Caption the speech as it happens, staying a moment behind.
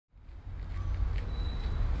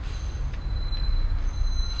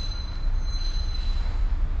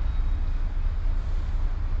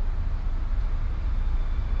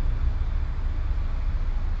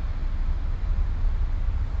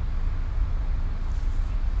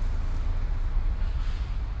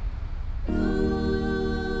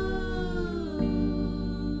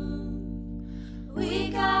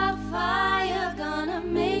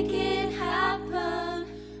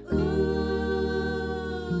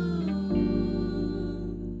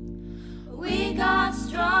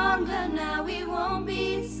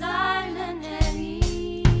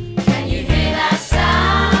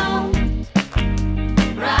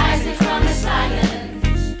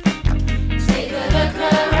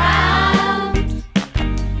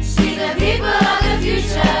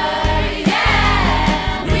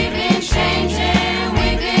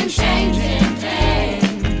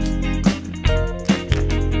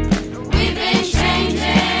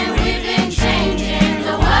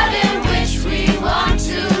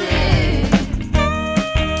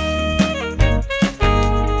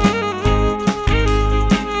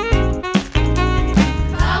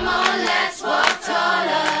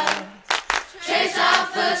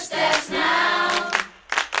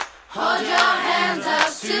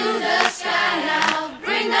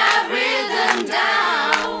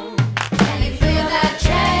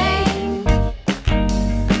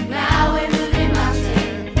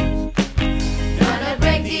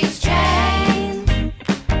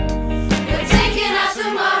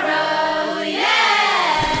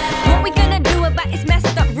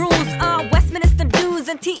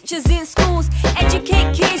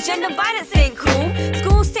ain't cool.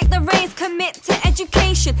 Schools take the reins, commit to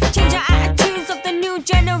education, change our attitudes of the new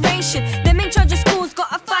generation. Them in charge of schools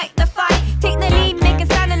gotta fight the fight, take the lead, make a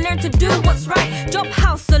stand and learn to do what's right. Drop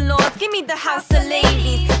house of lords, give me the house of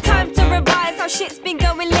ladies. Time to revise how shit's been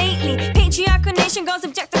going lately. Patriarchal nation, girls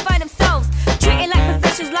objectify themselves, treated like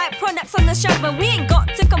possessions, like products on the shelf. But we ain't got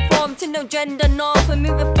to conform to no gender norms. We're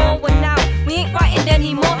moving forward now, we ain't fighting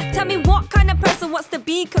anymore. Tell me what kind of person wants to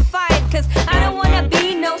be confined, cause I don't wanna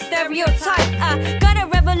be no stereotype. Gotta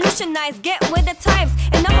revolutionize, get with the times.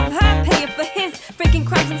 Enough of her paying for his freaking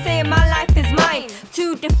crimes. I'm saying my life is mine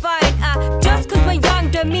to define. Just cause we're young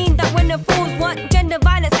don't mean that we're no fools. Want gender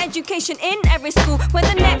violence education in every school, where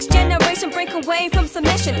the next generation break away from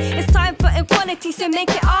submission. It's time for equality, so make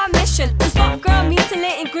it our mission to stop girl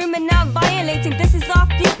mutilating, grooming and violating. This is our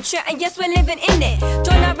future and yes, we're living in it.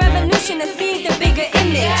 Join our revolution and see the bigger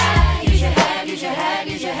image. Yeah, use your head, use your head,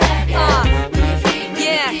 use your head. Yeah. Move your feet, move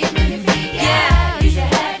your feet, move your feet. Yeah. Use your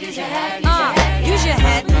head, use your head, use your head. Use your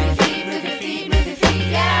head. Move your feet, move your feet, move your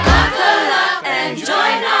feet. Yeah. Buckle up and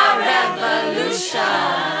join our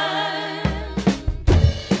revolution.